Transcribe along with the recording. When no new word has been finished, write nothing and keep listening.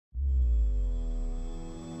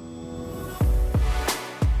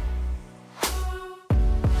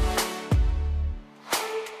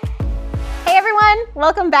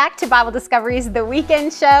Welcome back to Bible Discoveries, the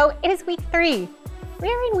weekend show. It is week 3. We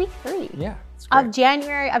are in week 3 of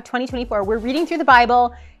January of 2024. We're reading through the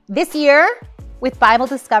Bible this year with Bible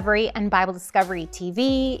Discovery and Bible Discovery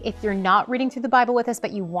TV. If you're not reading through the Bible with us,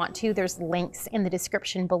 but you want to, there's links in the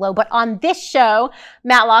description below. But on this show,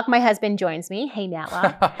 Matlock, my husband, joins me. Hey,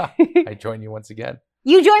 Matlock. I join you once again.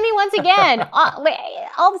 You join me once again all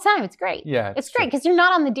the time. It's great. Yeah, it's great because you're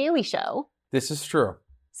not on the Daily Show. This is true.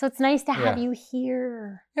 So it's nice to have you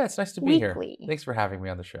here. Yeah, it's nice to be weekly. Here. Thanks for having me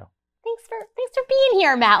on the show. Thanks for being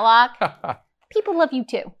here, Matlock. People love you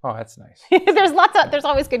too. Oh, that's nice. There's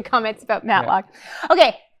always good comments about Matlock. Yeah.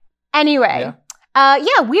 Okay. Anyway,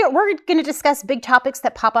 we're going to discuss big topics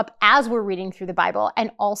that pop up as we're reading through the Bible, and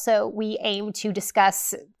also we aim to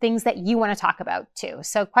discuss things that you want to talk about too.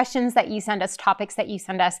 So questions that you send us, topics that you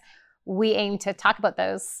send us, we aim to talk about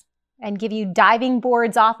those and give you diving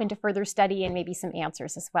boards off into further study and maybe some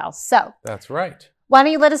answers as well. So that's right. Why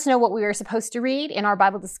don't you let us know what we were supposed to read in our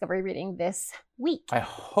Bible Discovery reading this week? I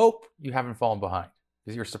hope you haven't fallen behind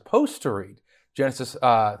because you're supposed to read Genesis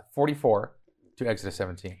 44 to Exodus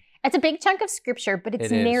 17. It's a big chunk of scripture, but it's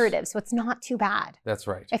narrative, so it's not too bad. That's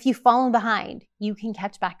right. If you've fallen behind, you can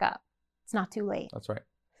catch back up. It's not too late. That's right.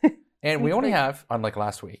 And we only have, unlike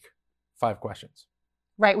last week, 5 questions.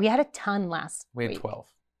 Right. We had a ton last week. We had 12.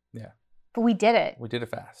 Yeah. But we did it. We did it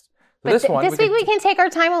fast. But this week we can take our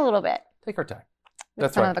time a little bit. Take our time.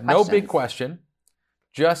 That's right. No big question.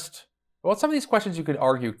 Just, some of these questions you could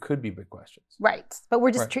argue could be big questions. Right. But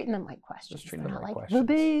we're just treating them like questions. Just treating them like questions. The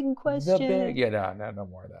big question. No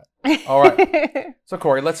more of that. All right. So,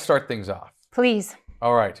 Corey, let's start things off. Please.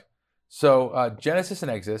 All right. So, Genesis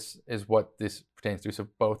and Exodus is what this pertains to, so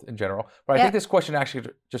both in general. But I think this question actually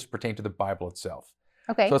just pertains to the Bible itself.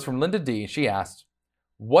 Okay. So, it's from Linda D. She asked,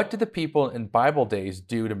 what did the people in Bible days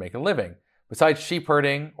do to make a living? Besides sheep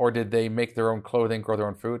herding, or did they make their own clothing, grow their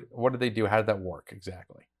own food? What did they do? How did that work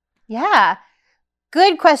exactly? Yeah.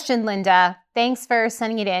 Good question, Linda. Thanks for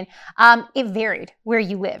sending it in. It varied where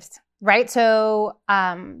you lived, right? So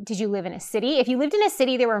did you live in a city? If you lived in a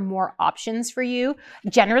city, there were more options for you.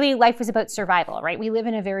 Generally, life was about survival, right? We live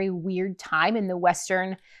in a very weird time in the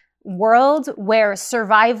Western world where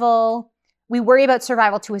we worry about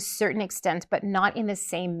survival to a certain extent, but not in the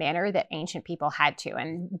same manner that ancient people had to.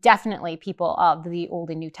 And definitely people of the Old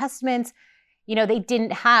and New Testaments, they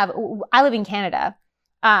didn't have, I live in Canada.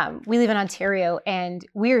 We live in Ontario, and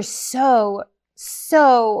we're so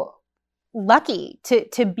lucky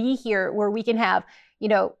to be here where we can have,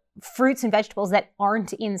 fruits and vegetables that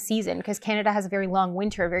aren't in season, because Canada has a very long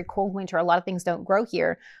winter, a very cold winter. A lot of things don't grow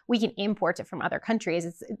here. We can import it from other countries.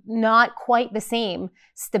 It's not quite the same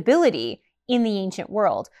stability in the ancient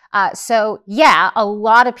world. A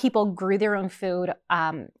lot of people grew their own food,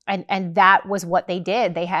 and that was what they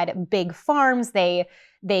did. They had big farms, they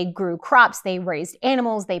grew crops, they raised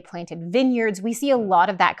animals, they planted vineyards. We see a lot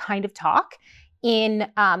of that kind of talk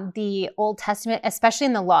in the Old Testament, especially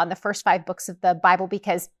in the law, in the first 5 books of the Bible,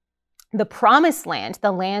 because the promised land,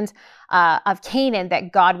 the land of Canaan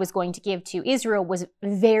that God was going to give to Israel, was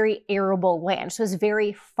very arable land. So it was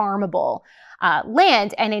very farmable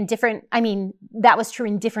land. And that was true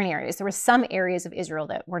in different areas. There were some areas of Israel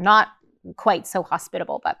that were not quite so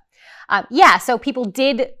hospitable. But so people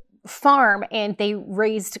did farm and they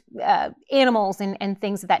raised animals and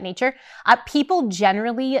things of that nature. People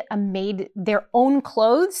generally made their own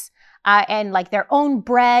clothes and like their own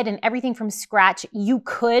bread and everything from scratch. You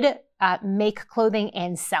could make clothing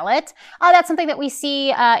and sell it. That's something that we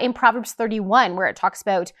see in Proverbs 31, where it talks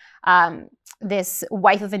about this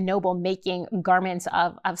wife of a noble making garments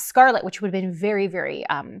of scarlet, which would have been very, very,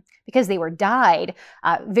 because they were dyed,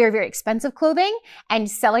 very, very expensive clothing, and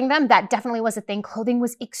selling them, that definitely was a thing. Clothing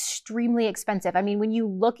was extremely expensive. I mean, when you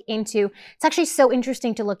look into, it's actually so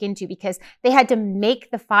interesting to look into, because they had to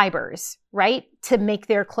make the fibers, right, to make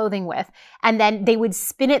their clothing with, and then they would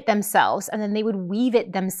spin it themselves, and then they would weave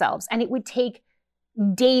it themselves, and it would take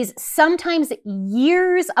days, sometimes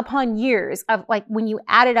years upon years of, like, when you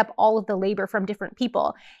added up all of the labor from different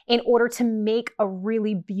people in order to make a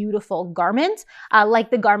really beautiful garment, like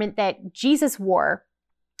the garment that Jesus wore.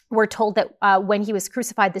 We're told that when he was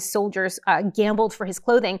crucified, the soldiers gambled for his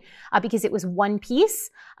clothing because it was one piece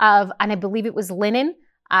of, and I believe it was linen.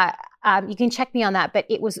 You can check me on that, but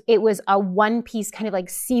it was a one piece kind of like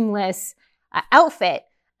seamless outfit.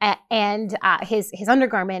 And his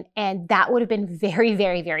undergarment, and that would have been very,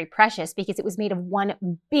 very, very precious because it was made of one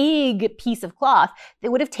big piece of cloth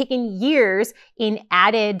that would have taken years in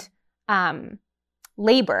added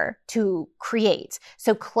labor to create.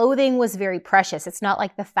 So clothing was very precious. It's not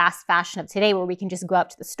like the fast fashion of today where we can just go out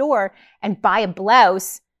to the store and buy a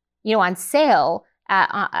blouse, on sale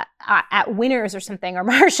at Winners or something, or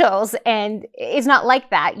Marshalls, and it's not like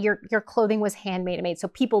that. Your clothing was handmade and made. So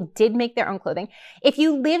people did make their own clothing. If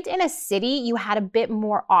you lived in a city, you had a bit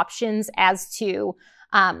more options as to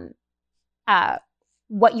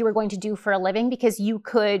what you were going to do for a living, because you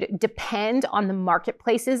could depend on the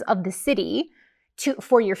marketplaces of the city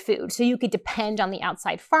for your food. So you could depend on the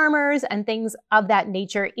outside farmers and things of that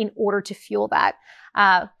nature in order to fuel that.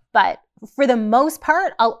 But for the most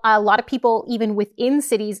part, a lot of people, even within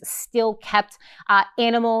cities, still kept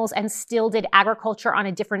animals and still did agriculture on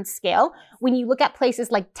a different scale. When you look at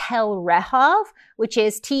places like Tel Rehov, which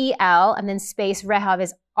is T-E-L and then space Rehov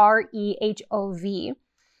is R-E-H-O-V,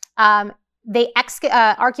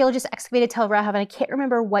 archaeologists excavated Tel Rehov, and I can't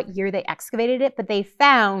remember what year they excavated it, but they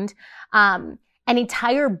found an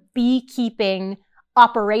entire beekeeping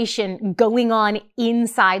operation going on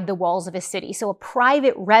inside the walls of a city. So a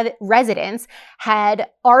private residence had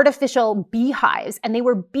artificial beehives, and they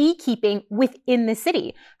were beekeeping within the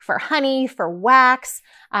city for honey, for wax,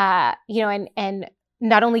 and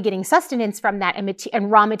not only getting sustenance from that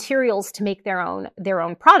and raw materials to make their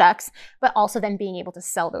own products, but also then being able to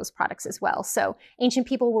sell those products as well. So ancient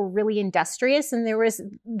people were really industrious, and there was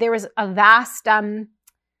a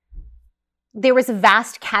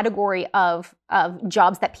vast category of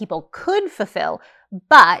jobs that people could fulfill,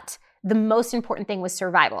 but the most important thing was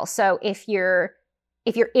survival. So if you're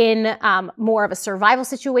in more of a survival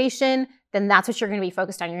situation, then that's what you're going to be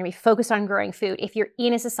focused on. You're going to be focused on growing food. If you're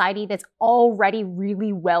in a society that's already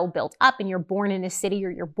really well built up and you're born in a city or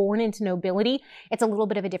you're born into nobility, it's a little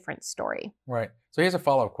bit of a different story. Right. So here's a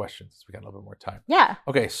follow-up question, since we got a little bit more time. Yeah.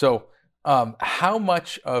 Okay, so how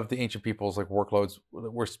much of the ancient people's workloads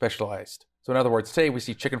were specialized? So in other words, today we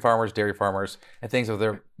see chicken farmers, dairy farmers, and things that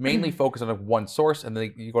they're mainly focused on one source, and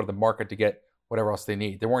then you go to the market to get whatever else they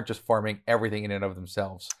need. They weren't just farming everything in and of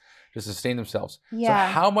themselves to sustain themselves. Yeah.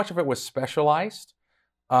 So how much of it was specialized?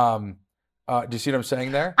 Do you see what I'm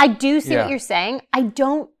saying there? I do see what you're saying. I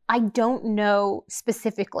don't know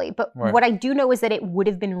specifically, but what I do know is that it would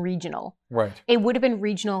have been regional. Right. It would have been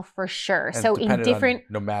regional for sure. And so in different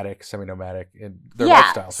nomadic, semi-nomadic, in their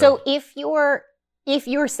lifestyle. So if you're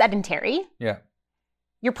sedentary,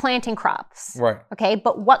 you're planting crops. Right. Okay.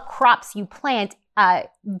 But what crops you plant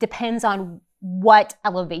depends on what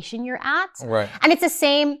elevation you're at. Right. And it's the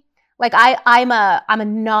same. Like I'm a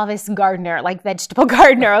novice gardener, like vegetable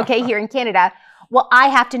gardener, okay, here in Canada. Well, I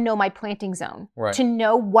have to know my planting zone to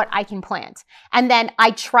know what I can plant. And then I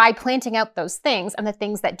try planting out those things, and the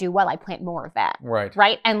things that do well, I plant more of that.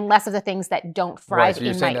 Right. And less of the things that don't thrive so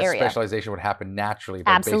you're in saying my that area. Specialization would happen naturally.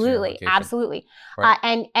 Absolutely.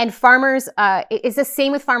 Right. And farmers, it's the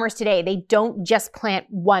same with farmers today. They don't just plant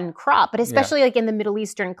one crop, but especially like in the Middle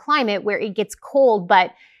Eastern climate where it gets cold,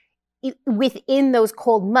 but within those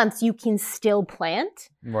cold months, you can still plant.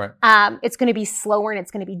 Right. It's going to be slower and it's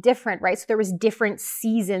going to be different, right? So there was different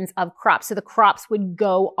seasons of crops. So the crops would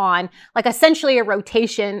go on like essentially a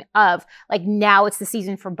rotation of like, now it's the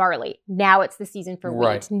season for barley. Now it's the season for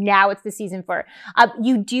wheat. Now it's the season for,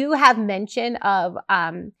 you do have mention of,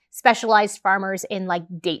 specialized farmers in like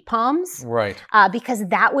date palms. Right. Because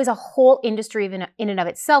that was a whole industry in and of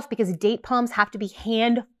itself, because date palms have to be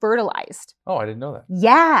hand fertilized. Oh, I didn't know that.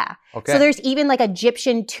 Yeah. Okay. So there's even like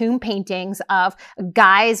Egyptian tomb paintings of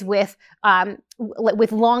guys with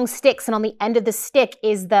long sticks, and on the end of the stick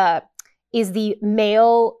is the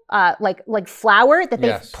male like flower that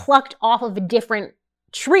they've plucked off of a different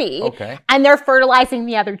tree, and they're fertilizing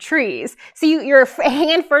the other trees. So you're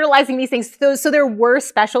hand fertilizing these things. So there were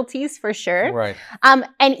specialties for sure. Right.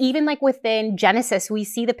 And even like within Genesis, we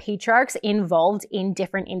see the patriarchs involved in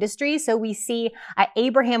different industries. So we see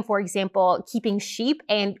Abraham, for example, keeping sheep,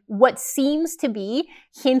 and what seems to be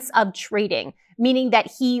hints of trading, meaning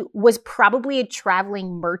that he was probably a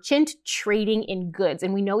traveling merchant trading in goods.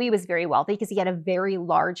 And we know he was very wealthy because he had a very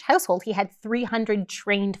large household. He had 300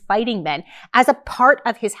 trained fighting men as a part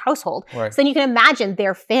of his household. Right. So then you can imagine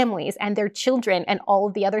their families and their children and all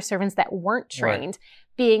of the other servants that weren't trained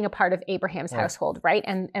being a part of Abraham's household, right?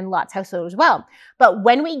 And Lot's household as well. But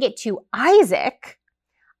when we get to Isaac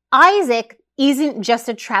isn't just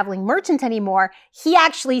a traveling merchant anymore. He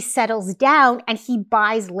actually settles down and he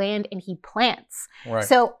buys land and he plants. Right.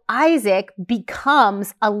 So Isaac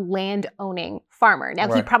becomes a land-owning farmer.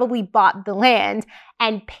 Now, he probably bought the land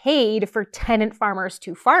and paid for tenant farmers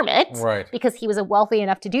to farm it because he was wealthy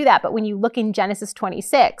enough to do that. But when you look in Genesis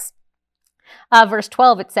 26, Verse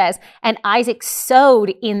 12, it says, and Isaac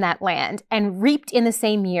sowed in that land and reaped in the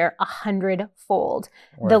same year 100-fold.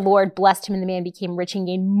 Right. The Lord blessed him and the man became rich and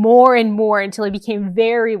gained more and more until he became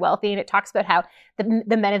very wealthy. And it talks about how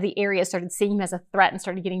the men of the area started seeing him as a threat and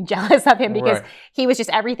started getting jealous of him because he was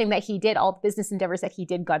just everything that he did, all the business endeavors that he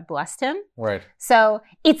did, God blessed him. Right. So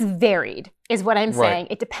it's varied is what I'm saying.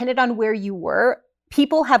 It depended on where you were.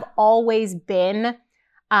 People have always been,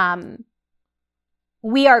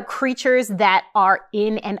 we are creatures that are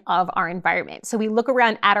in and of our environment. So we look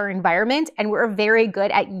around at our environment and we're very good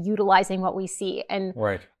at utilizing what we see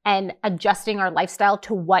and adjusting our lifestyle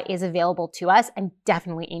to what is available to us. And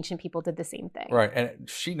definitely ancient people did the same thing. Right. And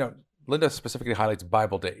Linda specifically highlights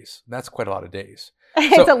Bible days. That's quite a lot of days.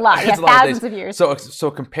 It's a lot. Yeah, thousands of years. So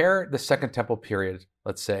compare the Second Temple period,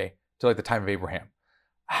 let's say, to like the time of Abraham.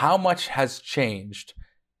 How much has changed?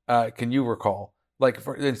 Can you recall? Like,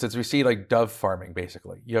 for instance, we see like dove farming,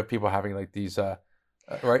 basically. You have people having like these,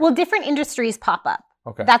 right? Well, different industries pop up.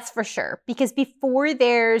 Okay. That's for sure. Because before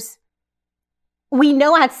we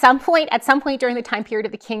know at some point during the time period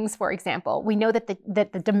of the kings, for example, we know that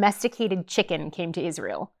the domesticated chicken came to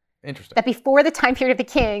Israel. Interesting. That before the time period of the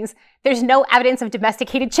kings, there's no evidence of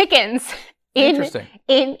domesticated chickens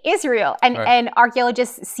in Israel. And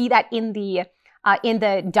archaeologists see that in the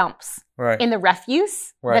dumps, in the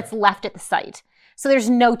refuse that's left at the site. So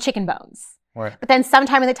there's no chicken bones. Right. But then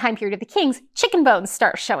sometime in the time period of the kings, chicken bones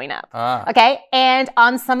start showing up. Okay. And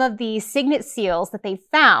on some of the signet seals that they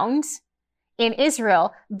found in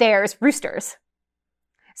Israel, there's roosters.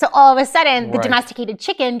 So all of a sudden, the domesticated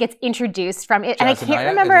chicken gets introduced from it. And I can't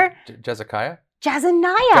remember. Jezaniah?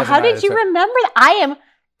 Jezaniah. How did you remember that? I am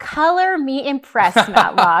color me impressed,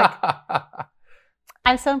 Matlock.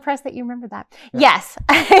 I'm so impressed that you remember that. Yeah. Yes.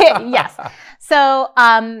 Yes. So,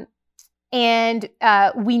 and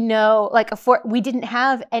we know, we didn't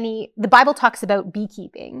have any, the Bible talks about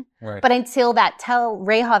beekeeping, but until that Tel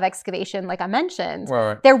Rehav excavation, like I mentioned,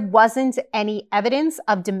 there wasn't any evidence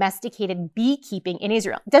of domesticated beekeeping in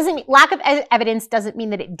Israel. Lack of evidence doesn't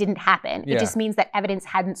mean that it didn't happen. It just means that evidence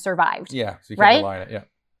hadn't survived. Yeah, so you can't rely on it, yeah.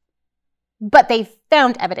 But they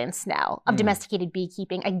found evidence now of domesticated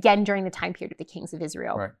beekeeping, again, during the time period of the kings of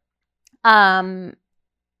Israel. Dovecots,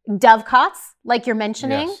 like you're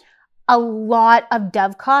mentioning, a lot of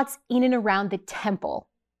dovecots in and around the temple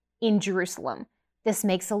in Jerusalem. This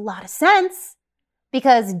makes a lot of sense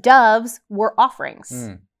because doves were offerings.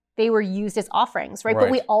 They were used as offerings, right? But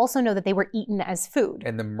we also know that they were eaten as food.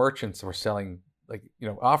 And the merchants were selling,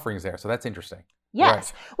 offerings there. So that's interesting.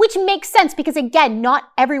 Yes, which makes sense because, again, not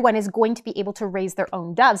everyone is going to be able to raise their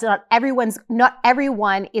own doves. Not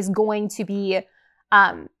everyone is going to be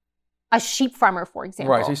a sheep farmer, for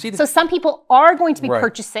example. Right. So some people are going to be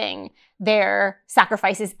purchasing their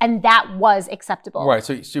sacrifices, and that was acceptable. Right.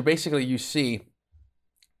 So basically, you see the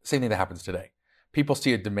same thing that happens today. People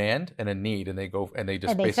see a demand and a need, and they go and they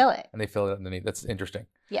fill it. And they fill it in the need. That's interesting.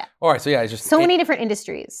 Yeah. All right. So yeah, it's just so many different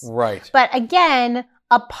industries. Right. But again,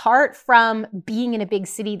 apart from being in a big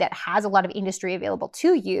city that has a lot of industry available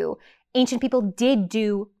to you, ancient people did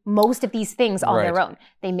do most of these things on their own.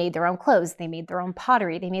 They made their own clothes. They made their own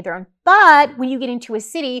pottery. They made their own. But when you get into a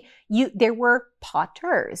city, there were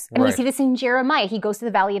potters. And we see this in Jeremiah. He goes to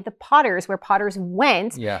the valley of the potters where potters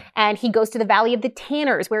went. Yeah. And he goes to the valley of the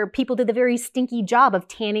tanners where people did the very stinky job of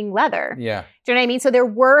tanning leather. Yeah. Do you know what I mean? So there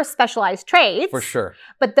were specialized trades. For sure.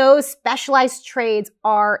 But those specialized trades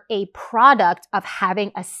are a product of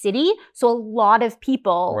having a city. So a lot of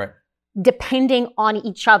people depending on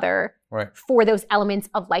each other for those elements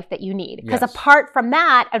of life that you need. Because apart from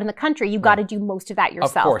that, out in the country, you got to do most of that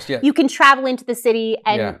yourself. Of course, yeah. You can travel into the city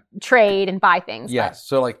and trade and buy things. Yes.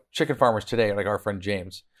 So like chicken farmers today, like our friend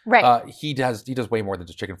James, he does way more than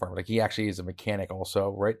just chicken farming. Like he actually is a mechanic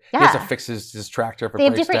also, right? Yeah. He has to fix his tractor if it breaks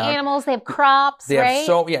down. They have different animals. They have crops, They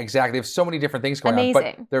have exactly. They have so many different things going on.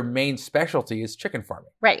 But their main specialty is chicken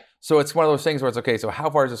farming. Right. So it's one of those things where it's okay. So how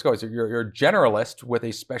far does this go? So you're a generalist with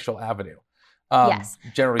a special avenue. Yes.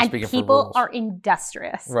 Generally speaking, people are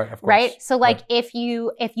industrious. Right, of course. Right? So like if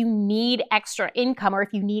you need extra income or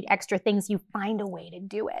if you need extra things, you find a way to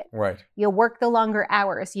do it. Right. You work the longer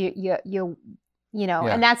hours. You know,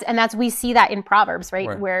 and that's we see that in Proverbs,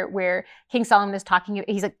 right? Where King Solomon is talking,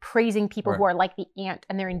 he's like praising people who are like the ant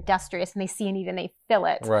and they're industrious and they see a need and they fill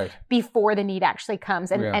it before the need actually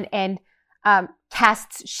comes and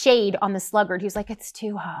casts shade on the sluggard who's like, it's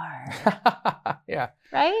too hard.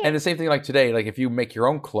 Right? And the same thing like today, like if you make your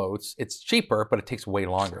own clothes, it's cheaper, but it takes way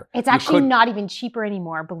longer. It's actually not even cheaper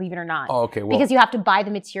anymore, believe it or not. Oh, okay. Well, because you have to buy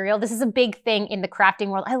the material. This is a big thing in the crafting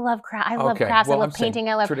world. I love crafts. I love painting.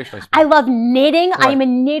 I love knitting. I'm a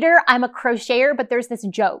knitter. I'm a crocheter, but there's this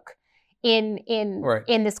joke Right.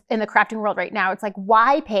 in the crafting world right now. It's like,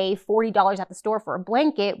 why pay $40 at the store for a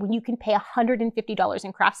blanket when you can pay $150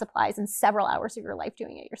 in craft supplies and several hours of your life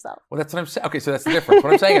doing it yourself? Well, that's what I'm saying. Okay, so that's the difference.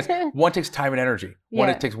 What I'm saying is one takes time and energy. One,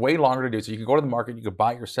 Yeah. it takes way longer to do. So you can go to the market, you can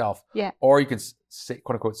buy it yourself, Yeah. or you can,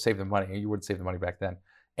 quote unquote, save the money. You wouldn't save the money back then.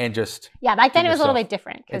 And just Yeah, back then do it was a little yourself. bit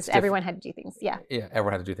different because It's everyone had to do things. Yeah. Yeah,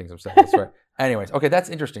 everyone had to do things themselves. That's right. Anyways, okay, that's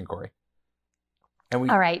interesting, Corey. And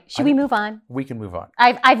All right. Should we move on? We can move on.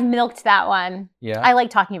 I've milked that one. Yeah. I like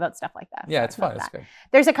talking about stuff like that. Yeah, so it's fun. milk It's that. good.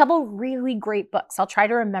 There's a couple really great books. I'll try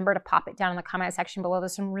to remember to pop it down in the comment section below.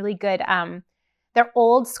 There's some really good, they're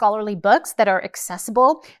old scholarly books that are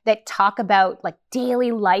accessible that talk about like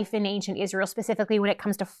daily life in ancient Israel, specifically when it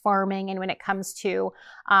comes to farming and when it comes to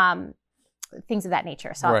things of that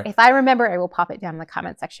nature. So Right. if I remember, I will pop it down in the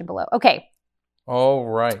comment section below. Okay. All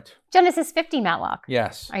right. Genesis 50, Matlock.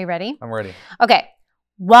 Yes. Are you ready? I'm ready. Okay.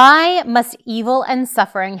 Why must evil and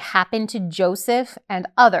suffering happen to Joseph and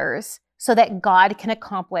others so that God can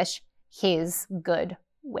accomplish his good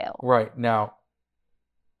will? Right. Now,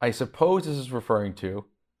 I suppose this is referring to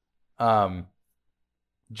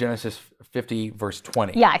Genesis 50, verse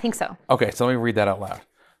 20. Yeah, I think so. Okay, so let me read that out loud.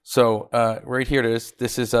 So right here it is.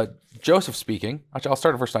 This is Joseph speaking. Actually, I'll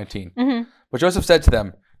start at verse 19. Mm-hmm. But Joseph said to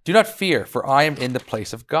them, "Do not fear, for I am in the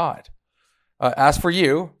place of God. As for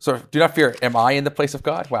you," so do not fear, am I in the place of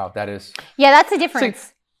God? Wow, that is Yeah, that's a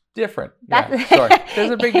difference. different. Yeah, sorry.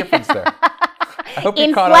 There's a big difference there. I hope you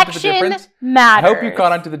Inflection caught on to the difference. matters. I hope you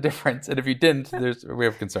caught on to the difference. And if you didn't, we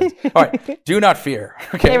have concerns. All right, do not fear.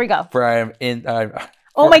 Okay, There we go. For I am in.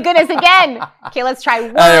 Oh my goodness, again. Okay, let's try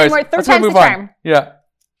one Anyways, more. Third let's time's the move on. charm. Yeah.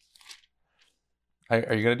 Are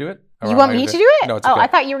you going to do it? You want me to do it? No, it's Oh, okay. I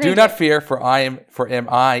thought you were going Do to not fear, for am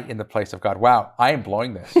I in the place of God. Wow, I am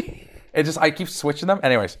blowing this. I keep switching them.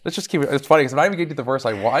 Anyways, let's just keep it. It's funny because I'm not even getting to the verse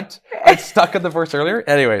I want. I'm stuck in the verse earlier.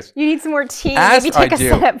 Anyways. You need some more tea. As Maybe take I a do.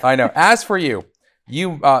 sip. I know. As for you,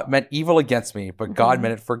 you meant evil against me, but God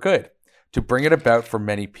meant it for good, to bring it about for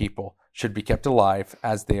many people should be kept alive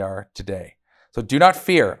as they are today. So do not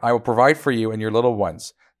fear. I will provide for you and your little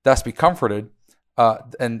ones. Thus be comforted.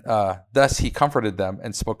 Thus he comforted them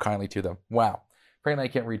and spoke kindly to them. Wow. Apparently I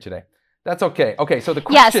can't read today. That's okay. Okay, so the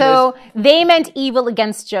question so they meant evil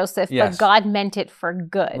against Joseph, Yes. but God meant it for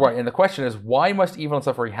good. Right, and the question is, why must evil and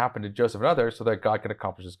suffering happen to Joseph and others so that God can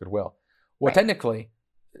accomplish his good will? Well, Right. technically,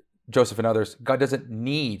 Joseph and others, God doesn't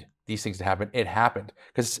need these things to happen. It happened.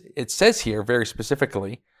 Because it says here very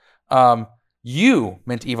specifically, you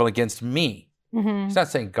meant evil against me. Mm-hmm. He's not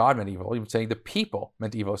saying God meant evil. He's saying the people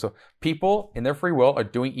meant evil. So people, in their free will, are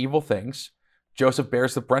doing evil things. Joseph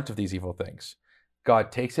bears the brunt of these evil things.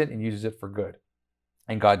 God takes it and uses it for good.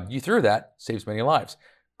 And God, through that, saves many lives.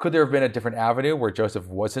 Could there have been a different avenue where Joseph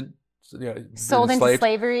wasn't Sold into enslaved?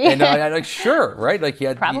 slavery? And like, sure, right? Like he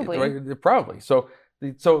had Probably. probably. So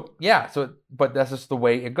yeah. So, but that's just the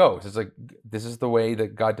way it goes. It's like this is the way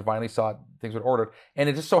that God divinely saw things were ordered, and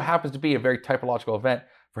it just so happens to be a very typological event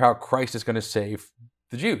for how Christ is going to save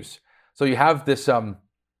the Jews. So you have this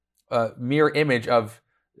mirror image of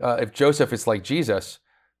if Joseph is like Jesus,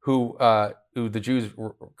 who the Jews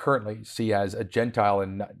currently see as a Gentile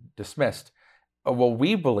and dismissed. Well,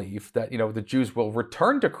 we believe that the Jews will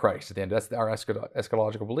return to Christ at the end. That's our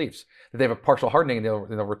eschatological beliefs, that they have a partial hardening and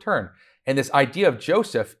they'll return. And this idea of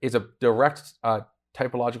Joseph is a direct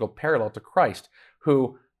typological parallel to Christ,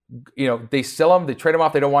 who they sell him, they trade him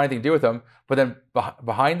off, they don't want anything to do with him. But then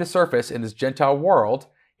behind the surface in this Gentile world,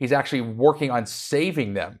 he's actually working on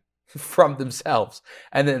saving them from themselves.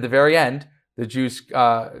 And then at the very end, the Jews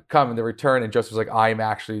come and they return, and Joseph's like, I am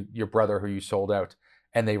actually your brother who you sold out.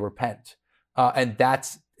 And they repent. And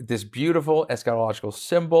that's this beautiful eschatological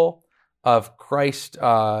symbol of Christ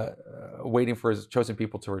waiting for his chosen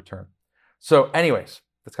people to return. So anyways,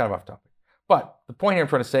 that's kind of off topic. But the point here I'm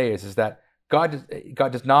trying to say is that God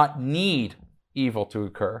does not need evil to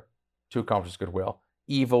occur to accomplish good will.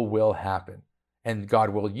 Evil will happen. And God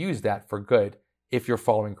will use that for good if you're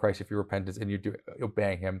following Christ, if you're repentant and you're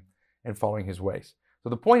obeying him and following his ways. So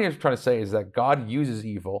the point here I'm trying to say is that God uses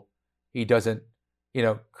evil. He doesn't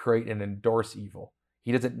create and endorse evil.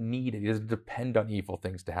 He doesn't need it. He doesn't depend on evil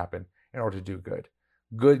things to happen in order to do good.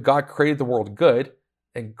 God created the world good,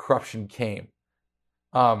 and corruption came.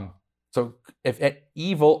 So if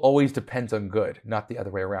evil always depends on good, not the other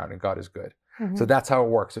way around, and God is good. Mm-hmm. So that's how it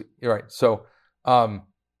works. You're right. So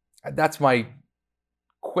that's my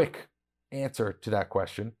quick answer to that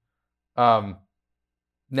question.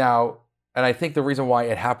 Now, and I think the reason why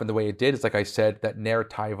it happened the way it did is, like I said, that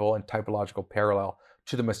narratival and typological parallel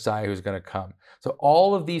to the Messiah who's going to come. So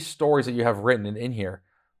all of these stories that you have written in here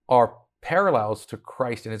are parallels to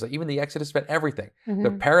Christ, and it's like even the Exodus meant everything. Mhm.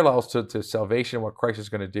 The parallels to salvation and what Christ is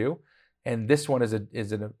going to do. And this one is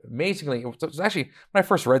an amazingly. It was actually when I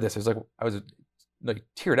first read this, it was like I was like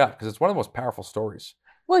teared up because it's one of the most powerful stories.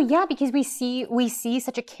 Well, yeah, because we see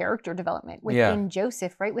such a character development within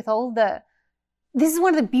Joseph, right? With all the, this is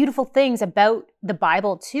one of the beautiful things about the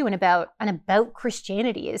Bible too, and about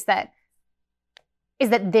Christianity is that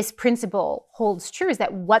this principle holds true, is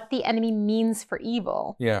that what the enemy means for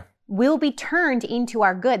evil will be turned into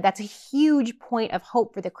our good. That's a huge point of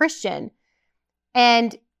hope for the Christian.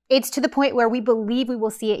 And it's to the point where we believe we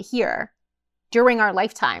will see it here during our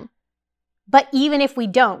lifetime. But even if we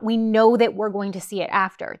don't, we know that we're going to see it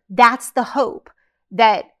after. That's the hope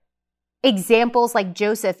that examples like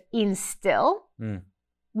Joseph instill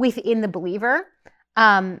within the believer.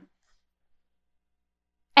 And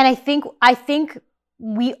I think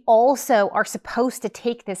we also are supposed to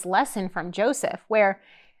take this lesson from Joseph, where,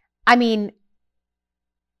 I mean,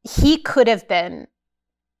 he could have been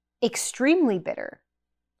extremely bitter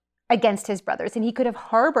against his brothers, and he could have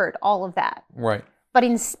harbored all of that. Right. But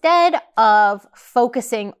instead of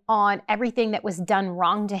focusing on everything that was done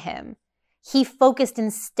wrong to him, he focused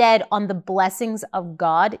instead on the blessings of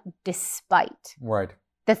God despite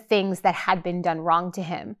the things that had been done wrong to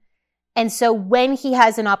him. And so when he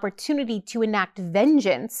has an opportunity to enact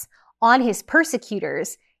vengeance on his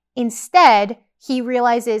persecutors, instead he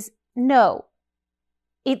realizes, no,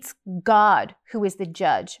 it's God who is the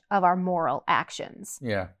judge of our moral actions.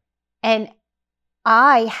 Yeah. And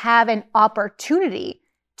I have an opportunity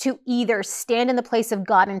to either stand in the place of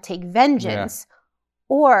God and take vengeance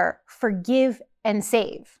or forgive and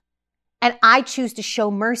save. And I choose to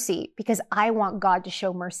show mercy because I want God to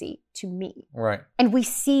show mercy to me. Right. And we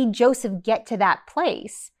see Joseph get to that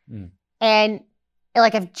place. And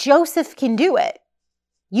like, if Joseph can do it,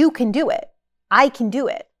 you can do it. I can do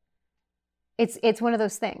it. It's one of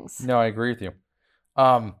those things. No, I agree with you.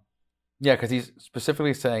 Yeah, because he's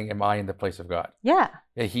specifically saying, am I in the place of God? Yeah.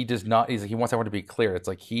 He does not, he wants everyone to be clear. It's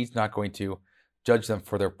like he's not going to judge them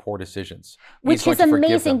for their poor decisions. Which is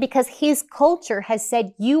amazing because his culture has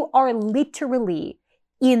said you are literally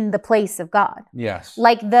in the place of God. Yes.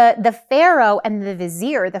 Like the Pharaoh and the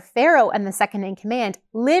vizier, the Pharaoh and the second in command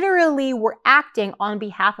literally were acting on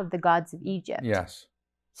behalf of the gods of Egypt. Yes.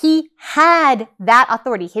 He had that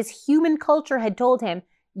authority. His human culture had told him,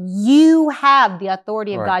 you have the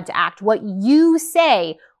authority of God to act. What you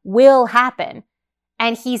say will happen.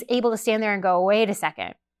 And he's able to stand there and go, wait a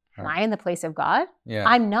second. Am I in the place of God? Yeah.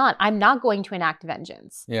 I'm not. I'm not going to enact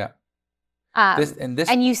vengeance. Yeah.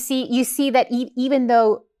 And you see that even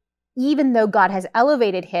though God has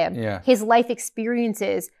elevated him, his life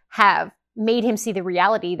experiences have made him see the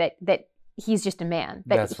reality that he's just a man,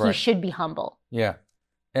 that he should be humble. Yeah.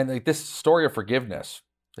 And like this story of forgiveness,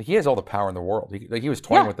 like he has all the power in the world. He was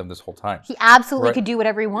toying with them this whole time. He absolutely could do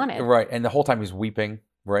whatever he wanted. Right. And the whole time he's weeping,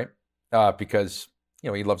 right? Because,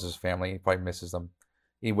 he loves his family. He probably misses them.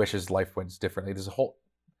 He wishes life went differently. There's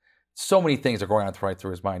so many things are going on right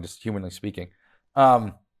through his mind, just humanly speaking.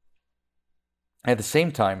 At the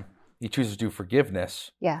same time, he chooses to do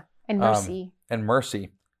forgiveness. Yeah. And mercy. And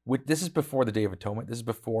mercy. This is before the Day of Atonement. This is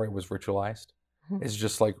before it was ritualized. Mm-hmm. It's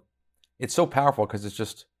just like, it's so powerful because it's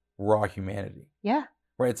just raw humanity. Yeah.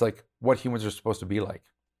 Right? It's like what humans are supposed to be like.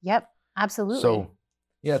 Yep. Absolutely. So,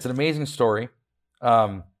 yeah, it's an amazing story.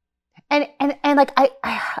 And like,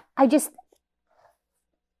 I just,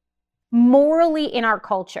 morally in our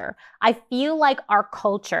culture, I feel like our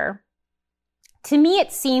culture, to me,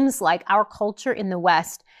 it seems like our culture in the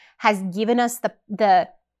West has given us the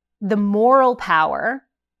moral power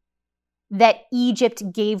that Egypt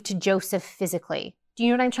gave to Joseph physically. Do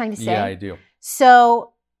you know what I'm trying to say? Yeah, I do.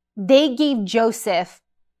 So they gave Joseph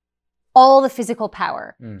all the physical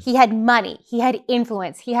power. He had money. He had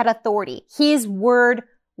influence. He had authority. His word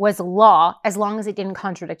was law as long as it didn't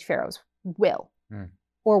contradict Pharaoh's will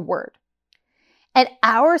or word. And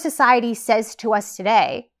our society says to us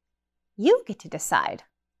today, you get to decide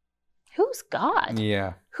who's God?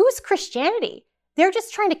 Yeah. Who's Christianity? They're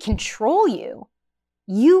just trying to control you.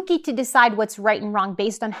 You get to decide what's right and wrong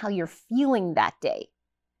based on how you're feeling that day.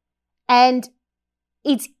 And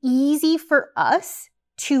it's easy for us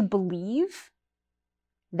to believe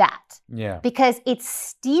that. Yeah. Because it's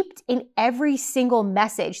steeped in almost every single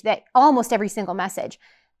message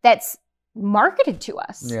that's marketed to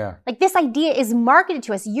us. Yeah. Like this idea is marketed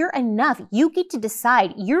to us. You're enough. You get to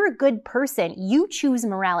decide. You're a good person. You choose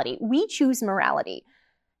morality. We choose morality.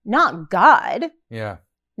 Not God. Yeah.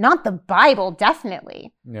 Not the Bible,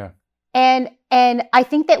 definitely. Yeah. And I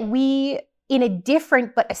think that we, in a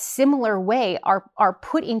different but a similar way, are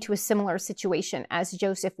put into a similar situation as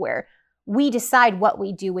Joseph, where we decide what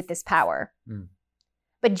we do with this power.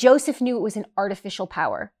 But Joseph knew it was an artificial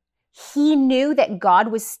power. He knew that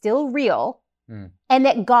God was still real and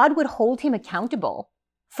that God would hold him accountable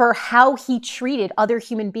for how he treated other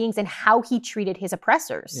human beings and how he treated his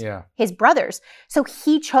oppressors, his brothers. So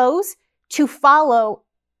he chose to follow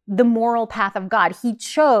the moral path of God. He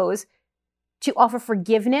chose to offer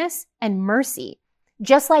forgiveness and mercy,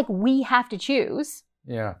 just like we have to choose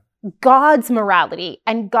God's morality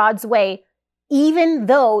and God's way, even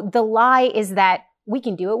though the lie is that we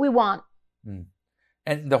can do what we want.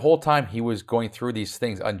 And the whole time he was going through these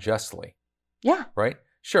things unjustly. Yeah. Right?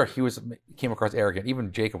 Sure, he came across arrogant.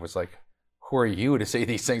 Even Jacob was like, who are you to say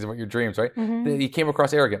these things about your dreams, right? He came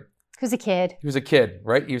across arrogant. He was a kid. He was a kid,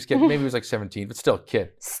 right? He was a kid. Maybe he was like 17, but still a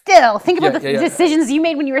kid. Still, think about the decisions you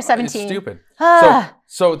made when you were 17. It's stupid.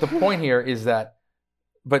 So the point here is that,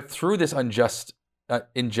 but through this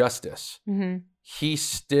injustice, he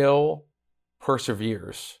still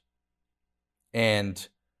perseveres and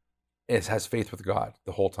has faith with God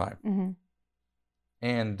the whole time.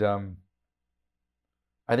 And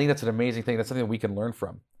I think that's an amazing thing. That's something that we can learn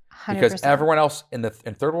from. 100%. Because everyone else in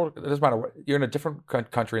third world, it doesn't matter what, you're in a different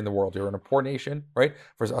country in the world. You're in a poor nation, right?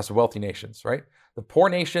 Versus us wealthy nations, right? The poor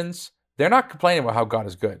nations, they're not complaining about how God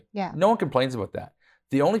is good. Yeah. No one complains about that.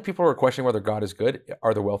 The only people who are questioning whether God is good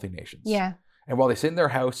are the wealthy nations. Yeah. And while they sit in their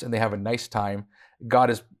house and they have a nice time, God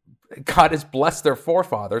has blessed their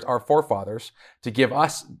forefathers, our forefathers, to give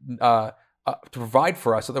us, to provide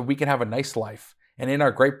for us so that we can have a nice life. And in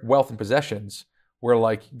our great wealth and possessions, we're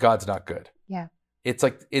like, God's not good. Yeah. It's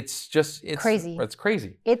like, it's crazy. It's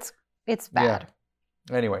crazy. It's bad.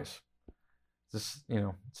 Yeah. Anyways, it's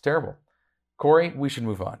terrible. Corey, we should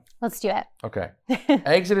move on. Let's do it. Okay.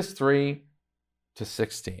 Exodus 3 to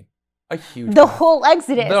 16. A huge The whole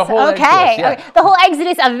Exodus. The whole okay. Exodus, yeah. Okay. The whole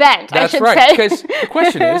Exodus event, That's I should right. say. Because the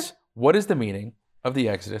question is, what is the meaning of the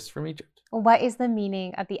Exodus from Egypt? What is the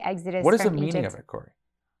meaning of the Exodus What is from the meaning Egypt? of it, Corey?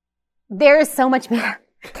 There is so much meaning.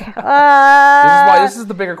 This is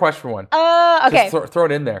the bigger question one. Okay. Just throw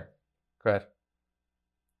it in there. Go ahead.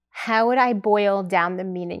 How would I boil down the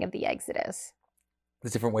meaning of the Exodus?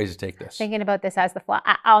 There's different ways to take this. Thinking about this as the fly.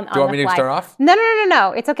 Do you want me to start off?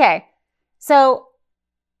 No. It's okay. So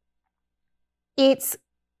it's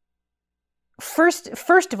first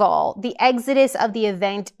of all, the Exodus of the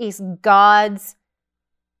event is God's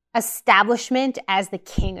establishment as the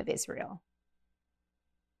king of Israel.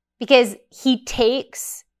 Because he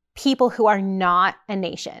takes people who are not a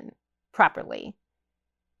nation properly.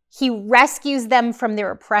 He rescues them from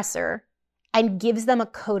their oppressor and gives them a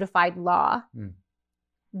codified law,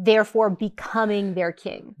 therefore becoming their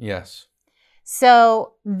king. Yes.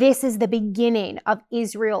 So this is the beginning of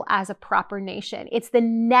Israel as a proper nation. It's the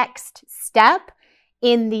next step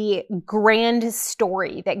in the grand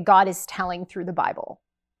story that God is telling through the Bible.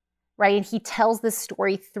 Right? And he tells this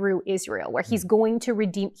story through Israel, where he's going to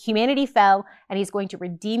redeem, humanity fell, and he's going to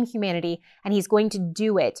redeem humanity, and he's going to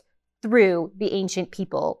do it through the ancient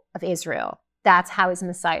people of Israel. That's how his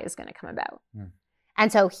Messiah is going to come about.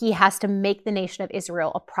 And so he has to make the nation of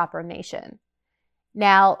Israel a proper nation.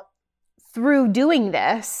 Now, through doing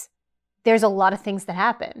this, there's a lot of things that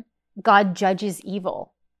happen. God judges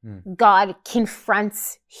evil. God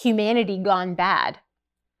confronts humanity gone bad.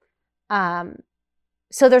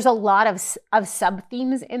 So there's a lot of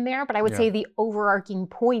sub-themes in there, but I would say the overarching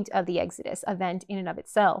point of the Exodus event in and of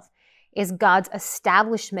itself is God's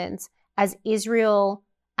establishment as Israel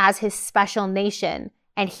as his special nation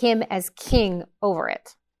and him as king over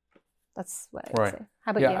it. That's what I would say.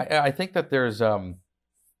 How about you? I think that there's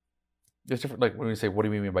different, like when we say, what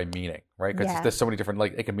do we mean by meaning, right? Because there's so many different,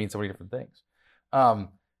 like it can mean so many different things. Talk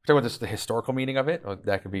about just the historical meaning of it,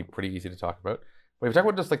 that could be pretty easy to talk about. But if we talk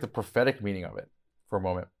about just like the prophetic meaning of it, for a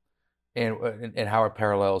moment, and how it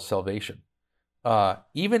parallels salvation.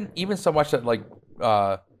 Even so much that like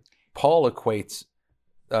Paul equates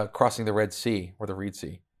crossing the Red Sea or the Reed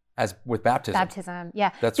Sea as with baptism. Baptism,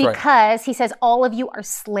 yeah. That's right. Because he says all of you are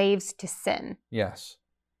slaves to sin. Yes.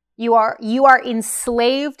 You are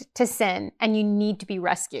enslaved to sin and you need to be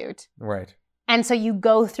rescued. Right. And so you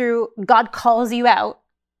go through, God calls you out.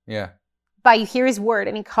 Yeah. You hear his word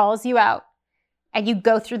and he calls you out. And you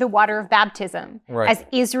go through the water of baptism as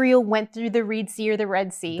Israel went through the Reed Sea or the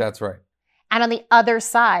Red Sea. That's right. And on the other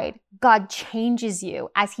side, God changes you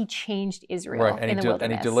as he changed Israel in the wilderness.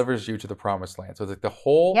 And he delivers you to the promised land. So it's like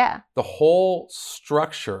the whole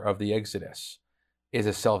structure of the Exodus is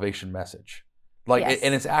a salvation message.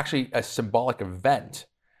 And it's actually a symbolic event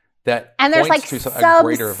that And there's like points to a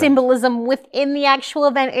greater event. symbolism within the actual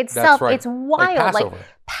event itself. That's right. It's wild. Like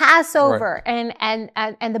Passover Right. and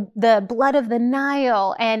the blood of the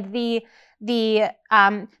Nile and the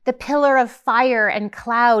pillar of fire and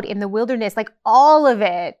cloud in the wilderness, like all of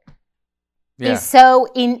it is so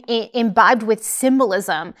imbibed with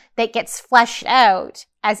symbolism that gets fleshed out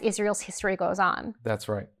as Israel's history goes on. That's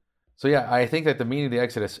right. So yeah, I think that the meaning of the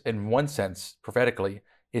Exodus, in one sense, prophetically,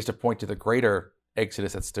 is to point to the greater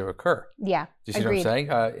Exodus that's to occur. Yeah, Do you see agreed. what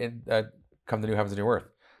I'm saying? Come the new heavens and new earth.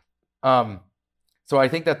 So I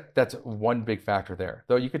think that that's one big factor there.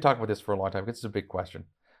 Though you could talk about this for a long time because it's a big question.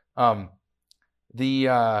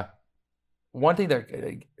 The one thing that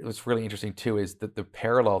was really interesting too is that the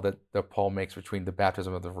parallel that Paul makes between the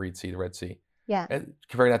baptism of the Red Sea, Yeah. and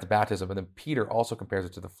comparing that to baptism, and then Peter also compares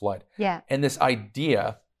it to the flood. Yeah. And this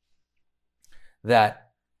idea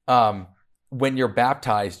that when you're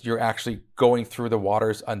baptized, you're actually going through the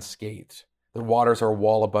waters unscathed. The waters are a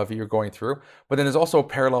wall above you you're going through. But then there's also a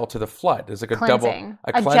parallel to the flood. There's like a cleansing.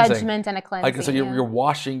 a cleansing. Judgment and a cleansing. So you're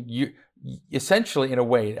washing, you essentially in a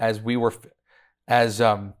way, as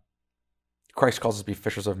Christ calls us to be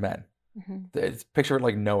fishers of men. Mm-hmm. It's picture it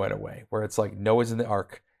like Noah in a way, where it's like Noah's in the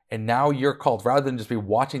ark, and now you're called, rather than just be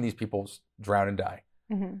watching these people drown and die,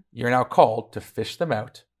 mm-hmm. you're now called to fish them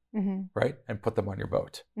out, mm-hmm. right, and put them on your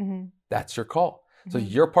boat. Mm-hmm. That's your call. So Mm-hmm.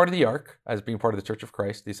 you're part of the ark as being part of the Church of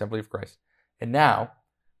Christ, the Assembly of Christ, and now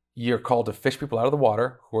you're called to fish people out of the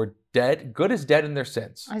water who are dead, good as dead in their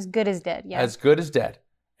sins. As good as dead, yeah. As good as dead.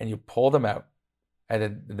 And you pull them out,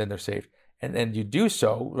 and then they're saved. And you do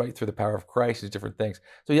so, right, through the power of Christ, these different things.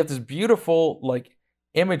 So you have this beautiful, like,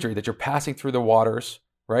 imagery that you're passing through the waters,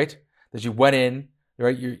 right? That you went in,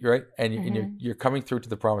 right? You're right, and Mm-hmm. you're coming through to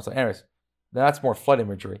the promised land. Anyways, that's more flood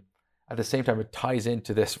imagery. At the same time, it ties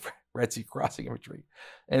into this Red Sea crossing imagery.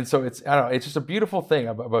 And so it's just a beautiful thing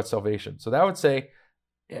about salvation. So that would say,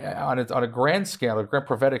 on a grand scale, a grand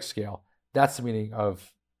prophetic scale, that's the meaning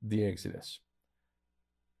of the Exodus.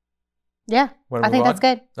 Yeah, I think that's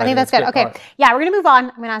good. I think that's good. Okay, Right. yeah, we're going to move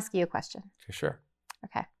on. I'm going to ask you a question. Okay, sure.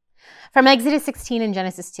 Okay. From Exodus 16 and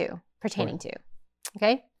Genesis 2, pertaining to.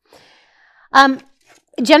 Okay?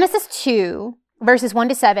 Genesis 2, verses 1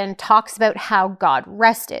 to 7, talks about how God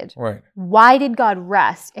rested. Right. Why did God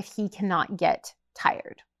rest if he cannot get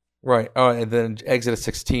tired? Right. Oh, and then Exodus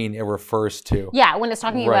 16, it refers to. Yeah, when it's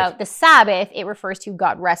talking Right. about the Sabbath, it refers to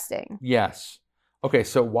God resting. Yes. Okay,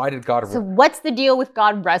 so why did God... So what's the deal with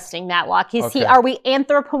God resting, Matlock? Okay. Are we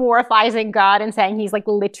anthropomorphizing God and saying he's like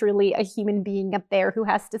literally a human being up there who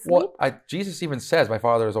has to sleep? Well, Jesus even says, my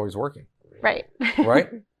Father is always working. Right.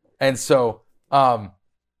 Right? And so...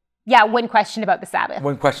 yeah, when questioned about the Sabbath.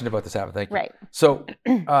 When questioned about the Sabbath, thank you. Right. So,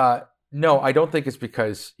 no, I don't think it's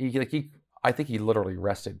because I think he literally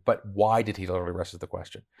rested. But why did he literally rest is the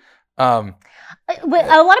question. But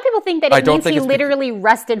a lot of people think that I it don't means think he it's literally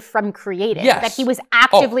rested from creating. Yes. That he was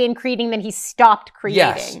actively in creating, then he stopped creating.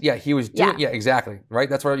 Yes, yeah, he was doing, Yeah. yeah, exactly, right?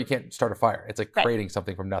 That's why you can't start a fire. It's like Right. creating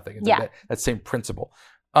something from nothing. It's Yeah. like that same principle.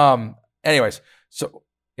 Anyways, so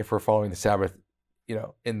if we're following the Sabbath,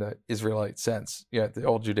 in the Israelite sense, the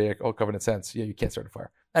old Judaic, old covenant sense, you can't start a fire.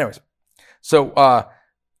 Anyways, so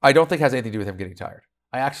I don't think it has anything to do with him getting tired.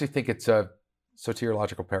 I actually think it's a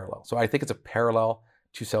soteriological parallel. So I think it's a parallel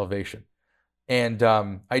to salvation. And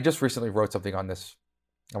I just recently wrote something on this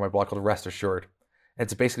on my blog called Rest Assured. And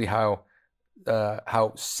it's basically how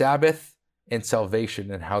Sabbath and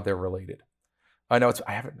salvation and how they're related. I know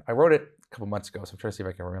I wrote it a couple months ago, so I'm trying to see if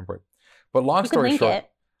I can remember it. But long story short,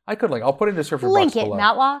 I could link. I'll put it in the description box below. Link it,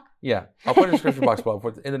 Matlock. Yeah, I'll put it in the description box below.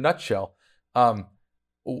 But in a nutshell,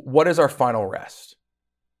 what is our final rest?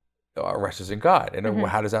 Our rest is in God. And Mm-hmm.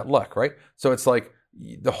 how does that look, right? So it's like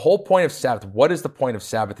the whole point of Sabbath. What is the point of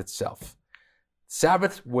Sabbath itself?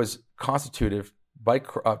 Sabbath was constituted by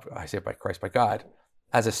God,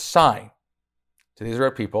 as a sign to the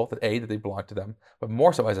Israel people that they belong to them, but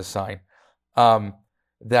more so as a sign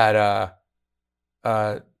that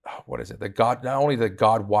what is it? That God, not only that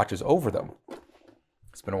God watches over them.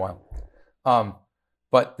 It's been a while.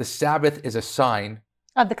 But the Sabbath is a sign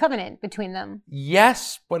Of the covenant between them.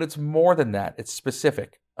 Yes, but it's more than that. It's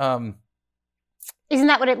specific. Isn't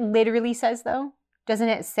that what it literally says, though? Doesn't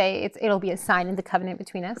it say it'll be a sign in the covenant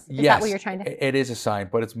between us? Is that what you're trying to... It is a sign,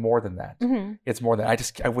 but it's more than that. Mm-hmm. It's more than...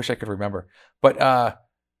 I wish I could remember. But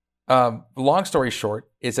long story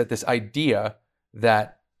short is that this idea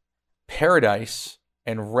that paradise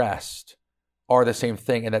and rest are the same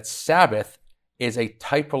thing, and that Sabbath is a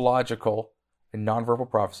typological and nonverbal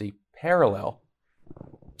prophecy parallel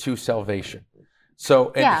to salvation.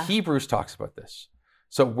 So, and Hebrews talks about this.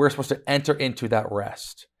 So we're supposed to enter into that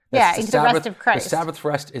rest. Yeah, into the rest of Christ. The Sabbath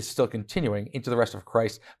rest is still continuing into the rest of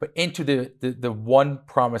Christ, but into the one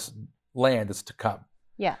promised land that's to come.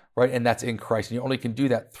 Yeah. Right? And that's in Christ. And you only can do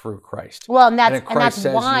that through Christ. Well, and that's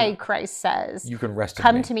why Christ says, you can rest in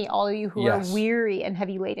come me. to me, all of you who are weary and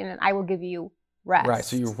heavy laden, and I will give you rest. Right.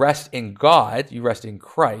 So you rest in God, you rest in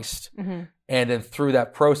Christ. Mm-hmm. And then through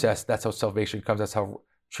that process, that's how salvation comes. That's how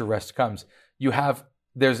true rest comes.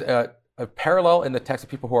 There's a parallel in the text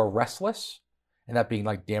of people who are restless, and that being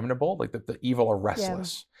like damnable, like the evil are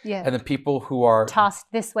restless. Yeah. And then people who are tossed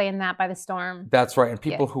this way and that by the storm. That's right. And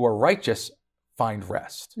people who are righteous find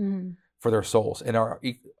rest for their souls and are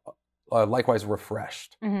likewise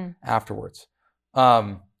refreshed afterwards.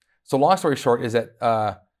 So long story short is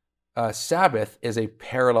that Sabbath is a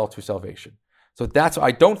parallel to salvation. So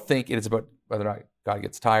I don't think it is about whether or not God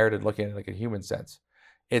gets tired and looking at it like a human sense.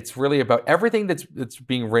 It's really about everything that's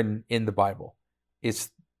being written in the Bible is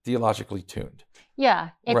theologically tuned. Yeah,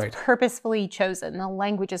 it's purposefully chosen. The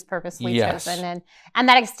language is purposefully chosen, and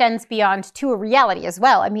that extends beyond to a reality as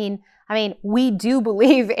well. I mean, we do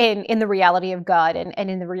believe in the reality of God and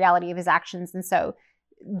in the reality of his actions. And so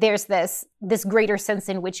there's this greater sense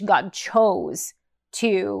in which God chose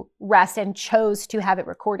to rest and chose to have it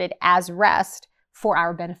recorded as rest for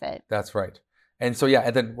our benefit. That's right. And so,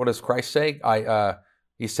 and then what does Christ say?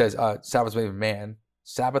 He says, Sabbath was made for man.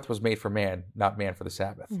 Sabbath was made for man, not man for the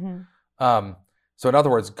Sabbath. Mm-hmm. So in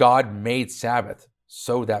other words, God made Sabbath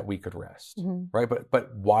so that we could rest, right?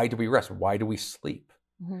 But why do we rest? Why do we sleep?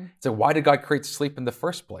 Mm-hmm. So why did God create sleep in the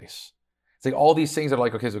first place? It's like all these things are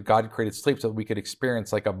like, okay, so God created sleep so that we could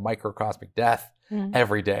experience like a microcosmic death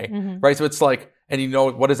every day, right? So it's like, and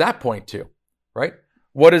what does that point to, right?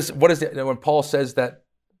 What is it, when Paul says that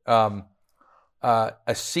a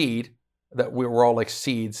seed, that we're all like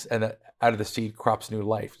seeds, and that out of the seed crops new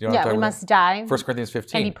life. You know what I'm we must die. 1 Corinthians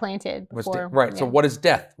 15. And be planted. Right. Yeah. So what is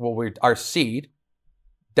death? Well, our seed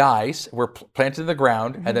dies. We're planted in the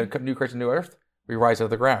ground, and then new creation, new earth. We rise out of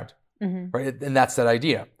the ground, right? And that's that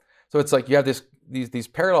idea. So it's like you have these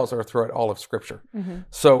parallels that are throughout all of Scripture.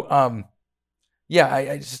 So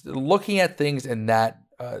I just looking at things in that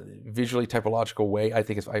visually typological way, I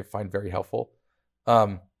think I find very helpful.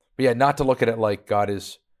 But not to look at it like God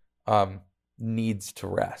is needs to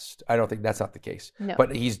rest. I don't think that's not the case. No.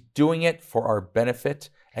 But he's doing it for our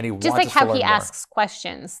benefit, and he just wants like us to learn how he more. asks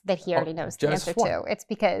questions that he already knows the answer to. It's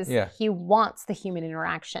because he wants the human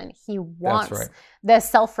interaction. He wants the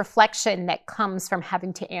self-reflection that comes from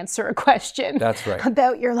having to answer a question. That's right.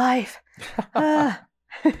 About your life.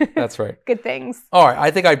 That's right. Good things. All right.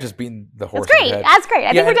 I think I've just beaten the horse. That's great. That's great.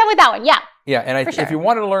 I think we're done with that one. Yeah. Yeah. And if you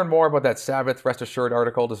wanted to learn more about that Sabbath Rest Assured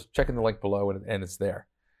article, just check in the link below and it's there.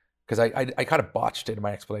 Because I kind of botched it in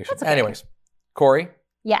my explanation. Okay. Anyways, Corey.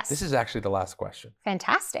 Yes. This is actually the last question.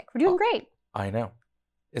 Fantastic. We're doing great. I know.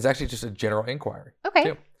 It's actually just a general inquiry. Okay.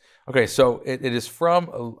 Too. Okay. So it is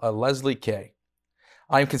from Leslie K.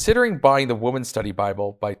 I'm considering buying the Women's Study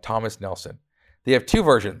Bible by Thomas Nelson. They have two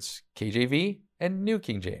versions, KJV and New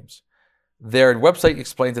King James. Their website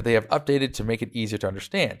explains that they have updated to make it easier to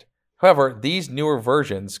understand. However, these newer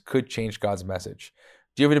versions could change God's message.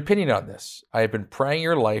 Do you have an opinion on this? I have been praying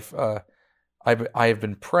your life. I have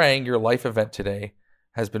been praying your life event today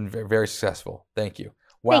has been very, very successful. Thank you.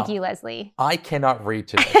 Wow. Thank you, Leslie. I cannot read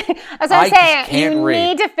today. As I was saying, you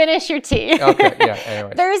need to finish your tea. Okay, yeah,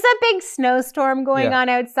 anyways. There's a big snowstorm going on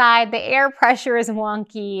outside. The air pressure is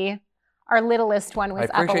wonky. Our littlest one was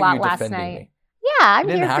up a lot last night. Me. Yeah, I'm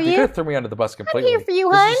here for you. You could have thrown me under the bus completely. I'm here for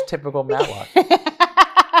you, hon. This is typical Matlock.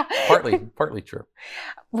 Partly true.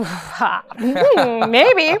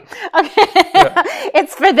 Maybe. Okay. Yeah.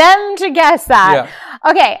 It's for them to guess that.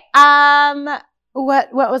 Yeah. Okay.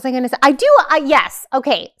 What was I going to say? I do. Yes.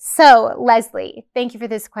 Okay. So Leslie, thank you for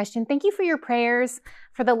this question. Thank you for your prayers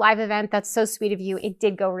for the live event. That's so sweet of you. It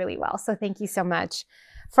did go really well. So thank you so much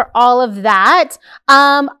for all of that.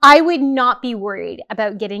 I would not be worried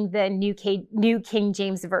about getting the New King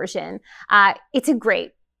James Version. It's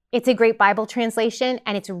a great Bible translation,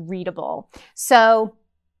 and it's readable. So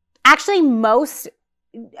actually most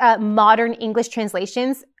modern English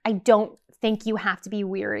translations, I don't think you have to be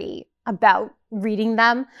weary about reading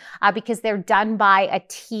them because they're done by a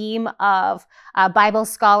team of Bible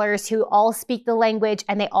scholars who all speak the language,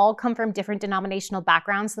 and they all come from different denominational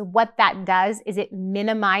backgrounds. So what that does is it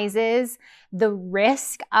minimizes the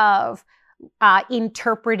risk of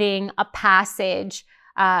interpreting a passage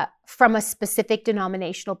from a specific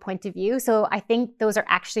denominational point of view. So I think those are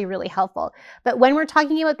actually really helpful. But when we're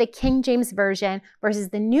talking about the King James Version versus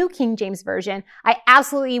the New King James Version, I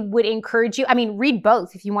absolutely would encourage you, read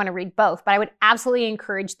both if you want to read both, but I would absolutely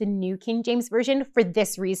encourage the New King James Version for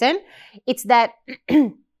this reason. It's that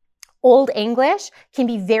Old English can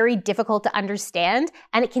be very difficult to understand,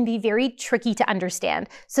 and it can be very tricky to understand.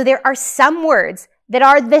 So there are some words that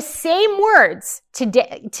are the same words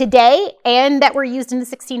today and that were used in the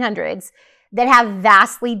 1600s that have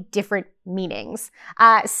vastly different meanings.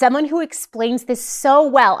 Someone who explains this so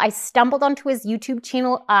well, I stumbled onto his YouTube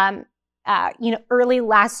channel early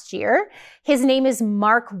last year. His name is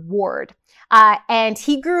Mark Ward. And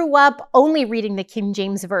he grew up only reading the King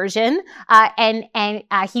James Version, and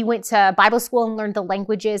he went to Bible school and learned the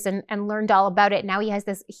languages and learned all about it. Now he has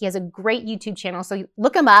a great YouTube channel. So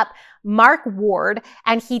look him up, Mark Ward,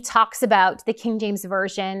 and he talks about the King James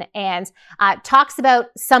Version and talks about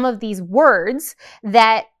some of these words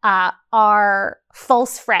that are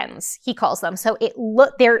false friends, he calls them. So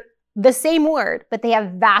they're the same word, but they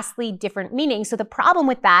have vastly different meanings. So the problem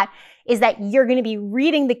with that is that you're going to be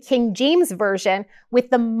reading the King James Version with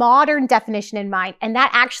the modern definition in mind, and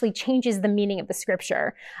that actually changes the meaning of the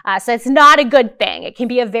scripture. So it's not a good thing. It can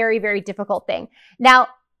be a very, very difficult thing. Now,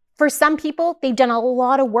 for some people, they've done a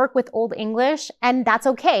lot of work with Old English, and that's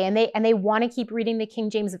okay. And they want to keep reading the King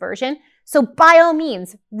James Version. So by all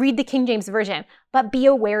means, read the King James Version, but be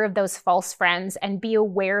aware of those false friends and be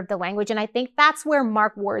aware of the language. And I think that's where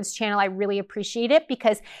Mark Ward's channel, I really appreciate it,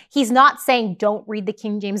 because he's not saying don't read the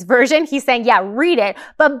King James Version. He's saying, yeah, read it,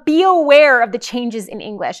 but be aware of the changes in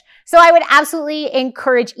English. So I would absolutely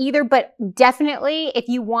encourage either, but definitely if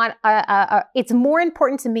you want, it's more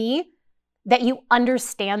important to me that you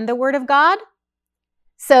understand the Word of God.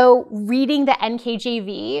 So reading the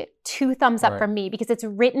NKJV, 2 thumbs up from me, because it's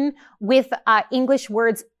written with English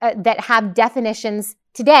words that have definitions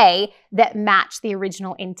today that match the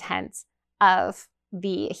original intent of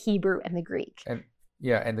the Hebrew and the Greek. And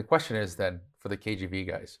the question is then for the KJV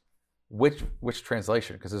guys, which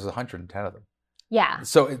translation? Because there's 110 of them. Yeah.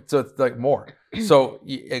 So it's like more. So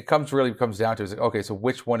it comes down to, it's like, okay, so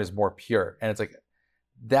which one is more pure? And it's like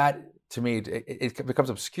that. To me, it becomes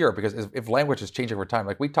obscure because if language is changing over time,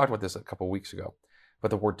 like we talked about this a couple of weeks ago,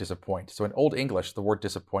 but the word disappoint. So in Old English, the word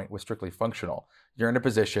disappoint was strictly functional. You're in a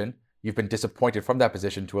position, you've been disappointed from that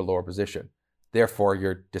position to a lower position. Therefore,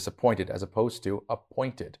 you're disappointed as opposed to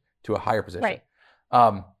appointed to a higher position. Right.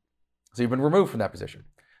 So you've been removed from that position.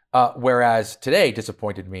 Whereas today,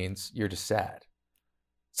 disappointed means you're just sad.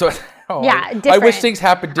 So I wish things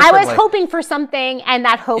happened differently. I was hoping for something, and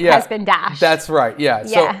that hope has been dashed. That's right. Yeah.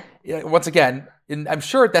 So once again, I'm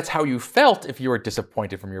sure that's how you felt if you were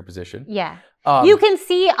disappointed from your position. Yeah. You can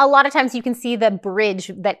see, a lot of times you can see the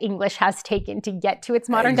bridge that English has taken to get to its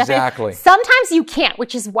modern definition. Exactly. Sometimes you can't,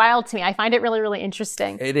 which is wild to me. I find it really, really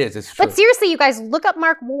interesting. It is. It's true. But seriously, you guys, look up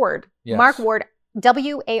Mark Ward. Yes. Mark Ward,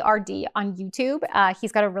 WARD on YouTube.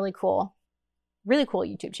 He's got a really cool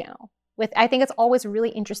YouTube channel. I think it's always really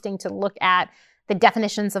interesting to look at the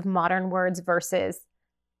definitions of modern words versus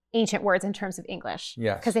ancient words in terms of English.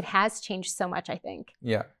 Yes. Because it has changed so much, I think.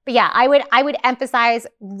 Yeah. But yeah, I would emphasize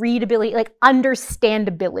readability, like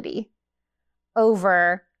understandability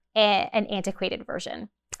over an antiquated version.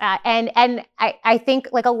 And I think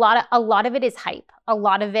like a lot of it is hype. A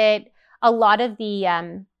lot of the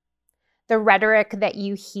rhetoric that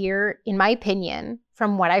you hear, in my opinion,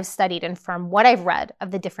 from what I've studied and from what I've read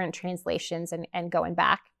of the different translations and going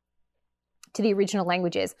back to the original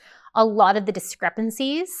languages, a lot of the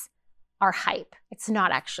discrepancies are hype. It's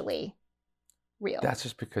not actually real. That's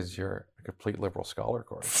just because you're a complete liberal scholar,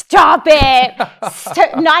 Corey. Stop it!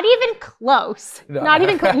 Not even close. No. Not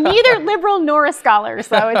even close. Neither liberal nor a scholar,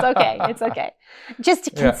 so it's okay. It's okay. Just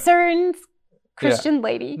a concerned Christian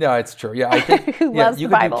lady. No, it's true. Yeah, I think who loves the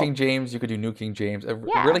Bible. You could do King James, you could do New King James. It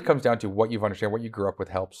really comes down to what you've understood, what you grew up with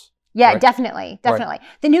helps. Yeah, right? Definitely. Right.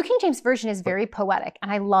 The New King James Version is very poetic, and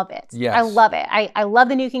I love it. Yes. I love it. I love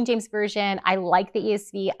the New King James Version. I like the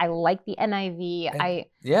ESV. I like the NIV.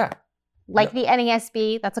 Like the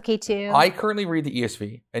NASB. That's okay too. I currently read the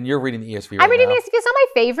ESV, and you're reading the ESV right I'm reading now. the ESV. It's not my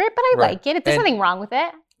favorite, but I like it. There's nothing wrong with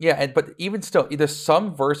it. Yeah, but even still, there's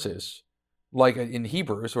some verses, like in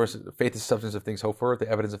Hebrews, where faith is the substance of things hoped for, the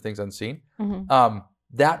evidence of things unseen. Mm-hmm.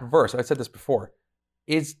 That verse, I said this before,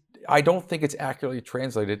 I don't think it's accurately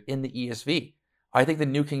translated in the ESV. I think the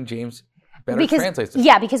New King James better translates it.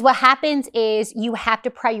 Yeah, because what happens is you have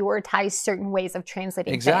to prioritize certain ways of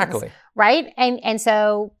translating things, right? And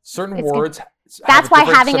so certain words that's why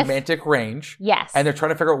having semantic range. Yes. And they're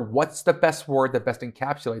trying to figure out what's the best word that best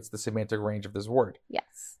encapsulates the semantic range of this word.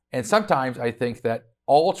 Yes. And sometimes I think that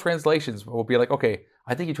all translations will be like, okay,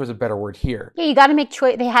 I think you chose a better word here. Yeah, you got to make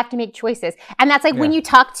choice. They have to make choices. And that's like when you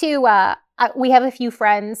talk to, we have a few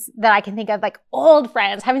friends that I can think of, like old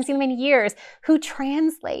friends, haven't seen them in years, who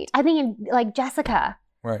translate. I think like Jessica,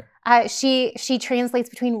 Right. She translates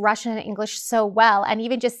between Russian and English so well. And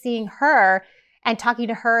even just seeing her and talking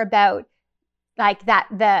to her about like that,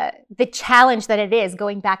 the challenge that it is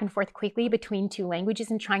going back and forth quickly between two languages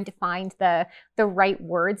and trying to find the right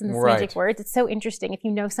words and the semantic words. It's so interesting. If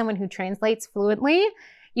you know someone who translates fluently,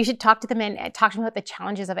 you should talk to them and talk to them about the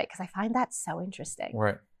challenges of it, because I find that so interesting.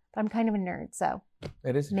 Right. But I'm kind of a nerd, so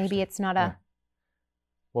it is maybe it's not a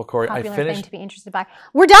well, Corey, popular I finished, thing to be interested by.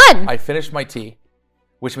 We're done. I finished my tea,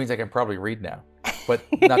 which means I can probably read now. But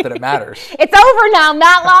not that it matters. It's over now,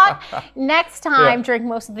 Matlock. Next time, drink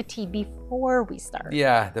most of the tea before we start.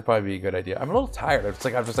 Yeah, that'd probably be a good idea. I'm a little tired. I've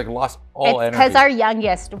just lost all energy. Because our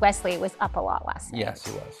youngest, Wesley, was up a lot last night. Yes,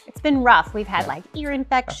 he was. It's been rough. We've had like ear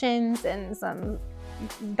infections and some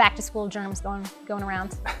back to school germs going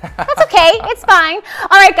around. That's okay. It's fine.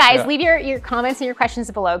 All right, guys, leave your comments and your questions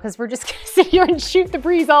below, because we're just going to sit here and shoot the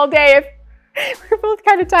breeze all day. We're both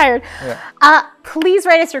kind of tired. Please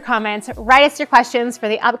write us your comments, write us your questions for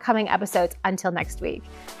the upcoming episodes. Until next week,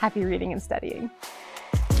 happy reading and studying.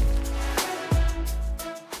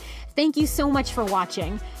 Thank you so much for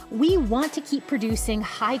watching. We want to keep producing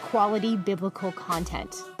high quality biblical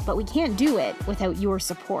content, but we can't do it without your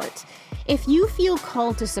support. If you feel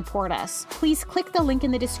called to support us, please click the link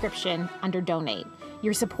in the description under donate.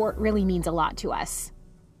 Your support really means a lot to us.